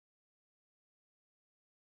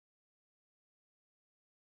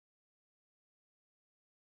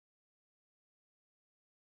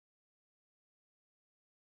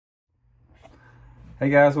Hey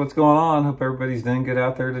guys, what's going on? Hope everybody's doing good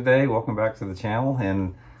out there today. Welcome back to the channel.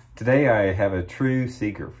 And today I have a true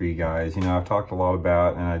secret for you guys. You know, I've talked a lot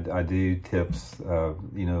about, and I do tips,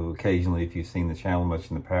 you know, occasionally if you've seen the channel much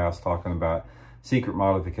in the past, talking about secret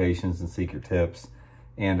modifications and secret tips.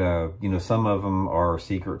 And, you know, some of them are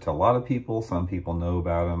secret to a lot of people. Some people know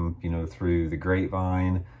about them, you know, through the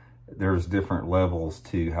grapevine. There's different levels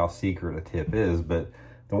to how secret a tip is, but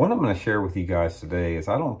the one I'm going to share with you guys today is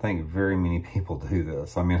I don't think very many people do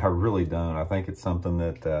this. I mean, I really don't. I think it's something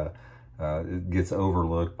that it gets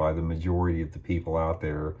overlooked by the majority of the people out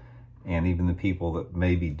there. And even the people that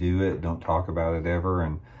maybe do it don't talk about it ever.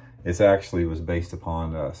 And it's actually was based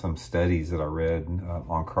upon some studies that I read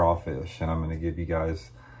on crawfish. And I'm going to give you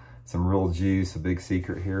guys some real juice, a big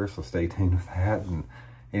secret here. So stay tuned with that. And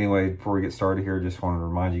anyway, before we get started here, just wanted to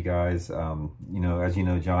remind you guys, you know, as you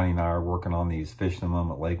know, Johnny and I are working on these Fish in a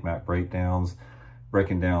Moment lake map breakdowns,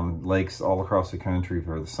 breaking down lakes all across the country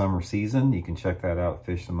for the summer season. You can check that out at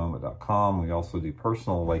fishingamoment.com. We also do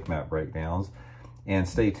personal lake map breakdowns. And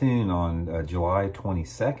stay tuned on July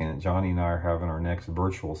 22nd. Johnny and I are having our next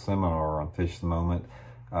virtual seminar on Fish in the Moment.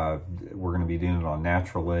 We're going to be doing it on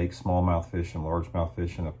natural lakes, smallmouth fishing, largemouth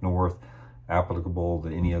fishing up north, applicable to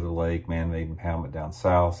any other lake, man-made impoundment down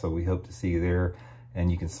south. So we hope to see you there,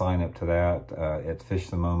 and you can sign up to that at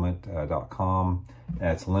fishingamoment.com.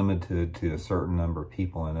 It's limited to a certain number of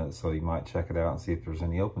people in it, so you might check it out and see if there's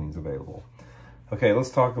any openings available. Okay, let's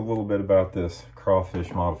talk a little bit about this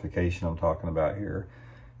crawfish modification I'm talking about here.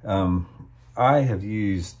 I have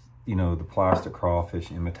used, you know, the plastic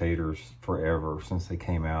crawfish imitators forever, since they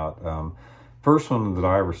came out. First one that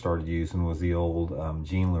I ever started using was the old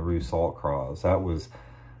Jean LaRue salt craws. That was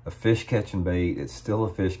a fish catching bait. It's still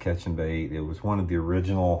a fish catching bait. It was one of the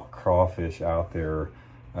original crawfish out there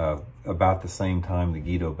about the same time the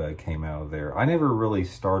Guido bug came out of there. I never really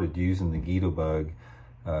started using the Guido bug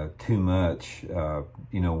too much,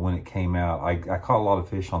 you know, when it came out. I caught a lot of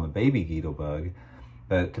fish on the baby Guido bug,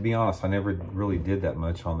 but to be honest, I never really did that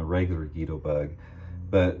much on the regular Guido bug.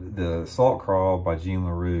 But the salt craw by Jean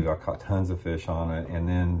LaRue, I caught tons of fish on it. And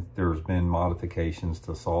then there's been modifications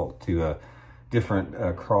to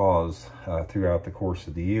different craws throughout the course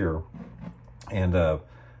of the year. And the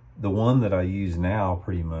one that I use now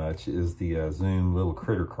pretty much is the Zoom Little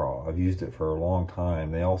Critter Craw. I've used it for a long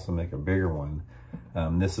time. They also make a bigger one.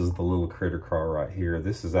 This is the Little Critter Craw right here.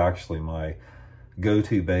 This is actually my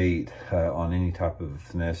go-to bait on any type of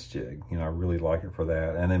finesse jig. You know, I really like it for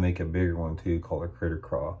that. And they make a bigger one too, called a Critter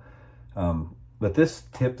Craw. But this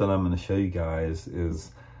tip that I'm going to show you guys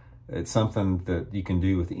is, it's something that you can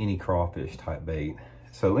do with any crawfish type bait.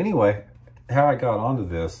 So anyway, how I got onto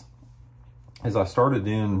this is I started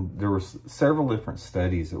doing, there was several different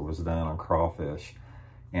studies that was done on crawfish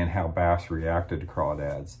and how bass reacted to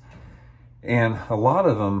crawdads. And a lot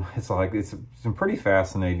of them, it's some pretty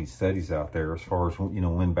fascinating studies out there as far as, you know,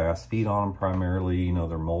 when bass feed on them primarily, you know,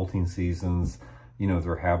 their molting seasons, you know,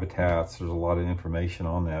 their habitats. There's a lot of information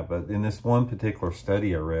on that. But in this one particular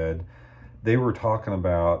study I read, they were talking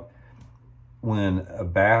about when a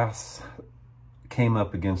bass came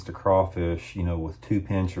up against a crawfish, you know, with two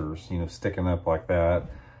pinchers, you know, sticking up like that,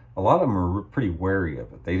 a lot of them were pretty wary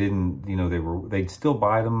of it. They didn't, you know, they'd still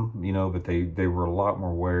bite them, you know, but they were a lot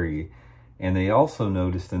more wary. And they also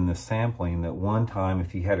noticed in this sampling that one time,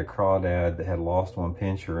 if you had a crawdad that had lost one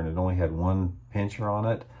pincher and it only had one pincher on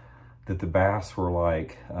it, that the bass were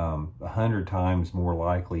like 100 times more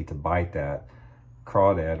likely to bite that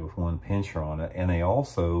crawdad with one pincher on it. And they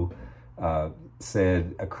also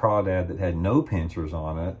said a crawdad that had no pinchers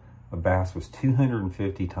on it, a bass was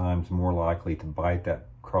 250 times more likely to bite that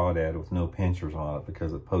crawdad with no pinchers on it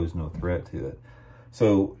because it posed no threat to it.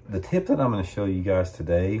 So the tip that I'm going to show you guys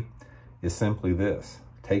today is simply this: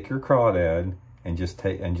 take your crawdad and just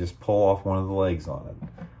pull off one of the legs on it.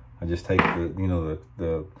 I just take the, you know,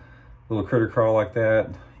 the little critter craw like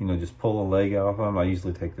that, you know, just pull the leg off them. I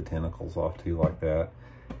usually take the tentacles off too like that.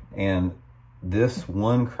 And this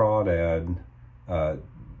one crawdad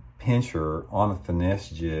pincher on a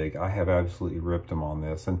finesse jig, I have absolutely ripped them on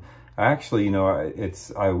this. And actually, you know, I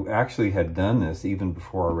actually had done this even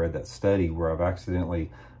before I read that study, where I've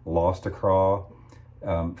accidentally lost a craw.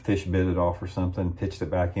 Fish bit it off or something, pitched it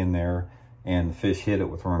back in there, and the fish hit it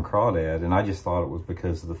with one crawdad. And I just thought it was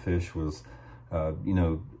because the fish was, you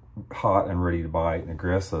know, hot and ready to bite and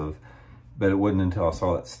aggressive. But it wasn't until I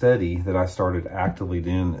saw that study that I started actively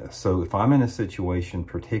doing this. So if I'm in a situation,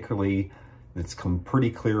 particularly that's pretty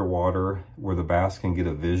clear water where the bass can get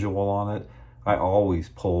a visual on it, I always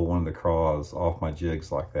pull one of the craws off my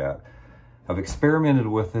jigs like that. I've experimented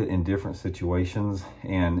with it in different situations,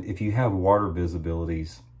 and if you have water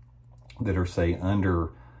visibilities that are, say,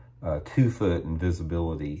 under 2 foot in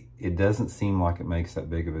visibility, it doesn't seem like it makes that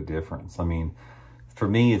big of a difference. I mean, for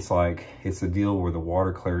me, it's like, it's a deal where the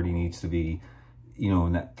water clarity needs to be, you know,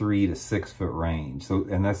 in that 3 to 6 foot range. So,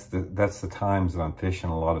 and that's the times that I'm fishing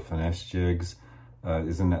a lot of finesse jigs,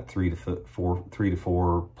 is in that 3 to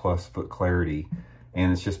 4 plus foot clarity.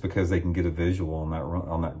 And it's just because they can get a visual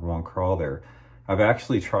on that one craw there. I've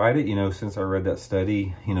actually tried it, you know, since I read that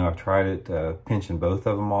study, you know, I've tried it pinching both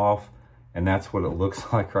of them off, and that's what it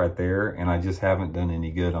looks like right there. And I just haven't done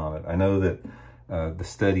any good on it. I know that the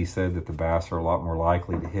study said that the bass are a lot more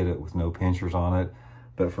likely to hit it with no pinchers on it.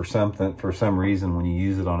 But for some reason, when you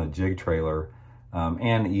use it on a jig trailer,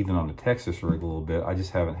 and even on a Texas rig a little bit, I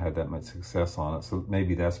just haven't had that much success on it. So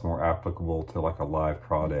maybe that's more applicable to like a live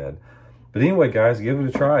crawdad. But anyway, guys, give it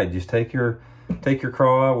a try. Just take your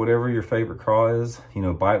craw out, whatever your favorite craw is, you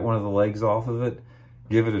know, bite one of the legs off of it,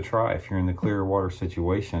 give it a try if you're in the clear water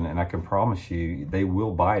situation, and I can promise you they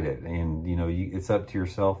will bite it. And, you know, it's up to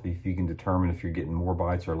yourself if you can determine if you're getting more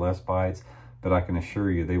bites or less bites, but I can assure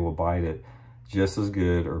you they will bite it just as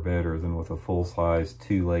good or better than with a full-size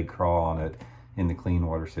 2-leg craw on it in the clean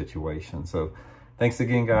water situation. So thanks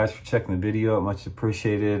again, guys, for checking the video. Much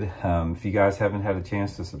appreciated. If you guys haven't had a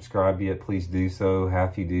chance to subscribe yet, please do so.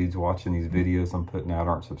 Half you dudes watching these videos I'm putting out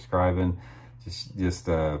aren't subscribing. Just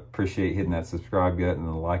appreciate hitting that subscribe button and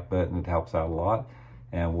the like button. It helps out a lot.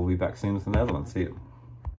 And we'll be back soon with another one. See you.